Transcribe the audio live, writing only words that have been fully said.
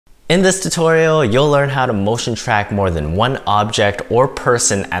In this tutorial, you'll learn how to motion track more than one object or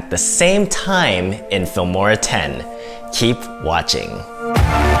person at the same time in Filmora 10. Keep watching.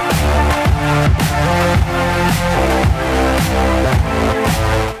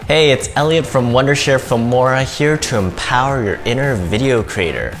 Hey, it's Elliot from Wondershare Filmora here to empower your inner video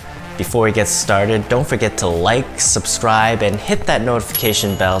creator. Before we get started, don't forget to like, subscribe, and hit that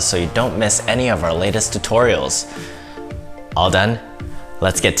notification bell so you don't miss any of our latest tutorials. All done?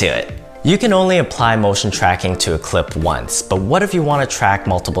 Let's get to it. You can only apply motion tracking to a clip once, but what if you want to track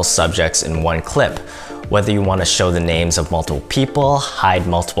multiple subjects in one clip? Whether you want to show the names of multiple people, hide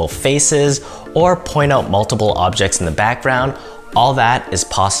multiple faces, or point out multiple objects in the background, all that is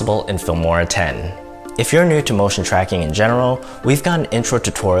possible in Filmora 10. If you're new to motion tracking in general, we've got an intro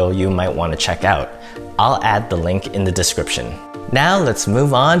tutorial you might want to check out. I'll add the link in the description. Now let's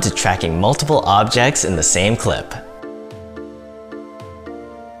move on to tracking multiple objects in the same clip.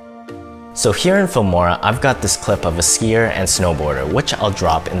 So here in Filmora, I've got this clip of a skier and snowboarder, which I'll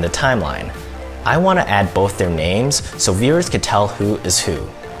drop in the timeline. I want to add both their names so viewers can tell who is who.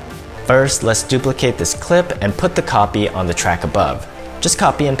 First, let's duplicate this clip and put the copy on the track above. Just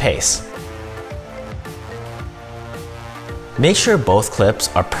copy and paste. Make sure both clips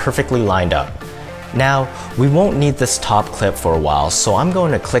are perfectly lined up. Now, we won't need this top clip for a while, so I'm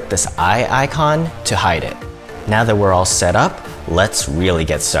going to click this eye icon to hide it. Now that we're all set up, let's really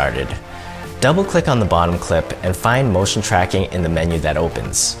get started. Double-click on the bottom clip and find motion tracking in the menu that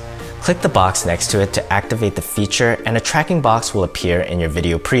opens. Click the box next to it to activate the feature, and a tracking box will appear in your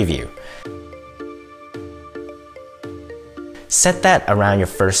video preview. Set that around your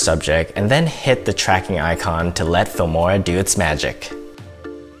first subject and then hit the tracking icon to let Filmora do its magic.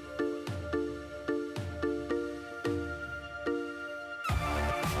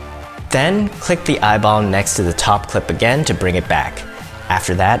 Then click the eyeball next to the top clip again to bring it back.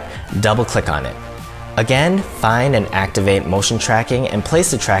 After that, double-click on it. Again, find and activate motion tracking and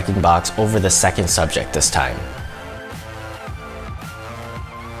place the tracking box over the second subject this time.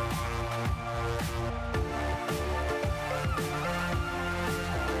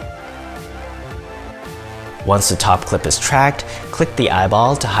 Once the top clip is tracked, click the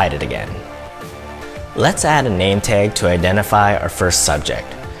eyeball to hide it again. Let's add a name tag to identify our first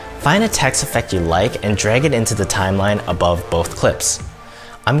subject. Find a text effect you like and drag it into the timeline above both clips.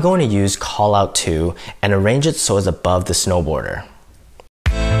 I'm going to use callout 2 and arrange it so it's above the snowboarder.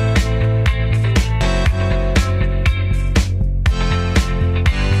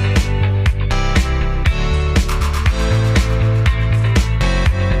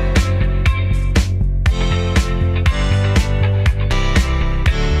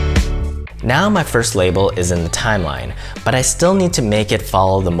 Now my first label is in the timeline, but I still need to make it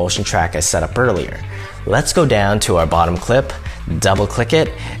follow the motion track I set up earlier. Let's go down to our bottom clip, double-click it,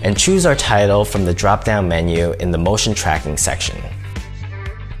 and choose our title from the drop-down menu in the motion tracking section.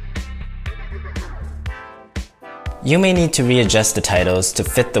 You may need to readjust the titles to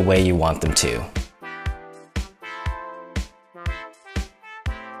fit the way you want them to.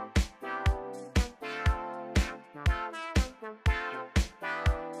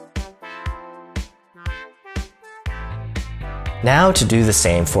 Now to do the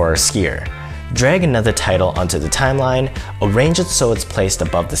same for our skier. Drag another title onto the timeline, arrange it so it's placed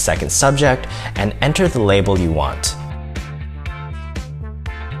above the second subject, and enter the label you want.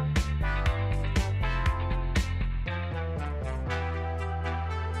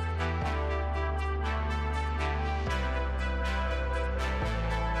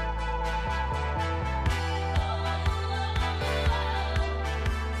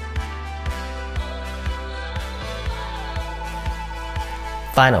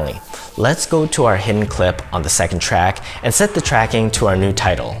 Finally, let's go to our hidden clip on the second track and set the tracking to our new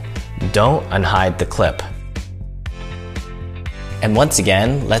title. Don't unhide the clip. And once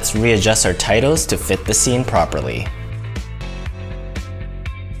again, let's readjust our titles to fit the scene properly.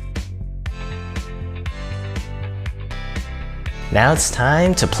 Now it's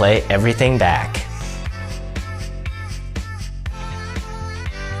time to play everything back.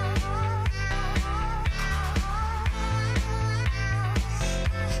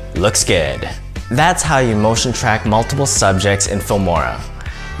 Looks good. That's how you motion track multiple subjects in Filmora.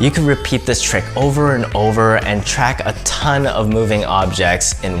 You can repeat this trick over and over and track a ton of moving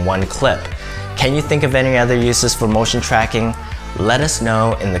objects in one clip. Can you think of any other uses for motion tracking? Let us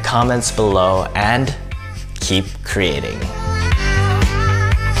know in the comments below and keep creating.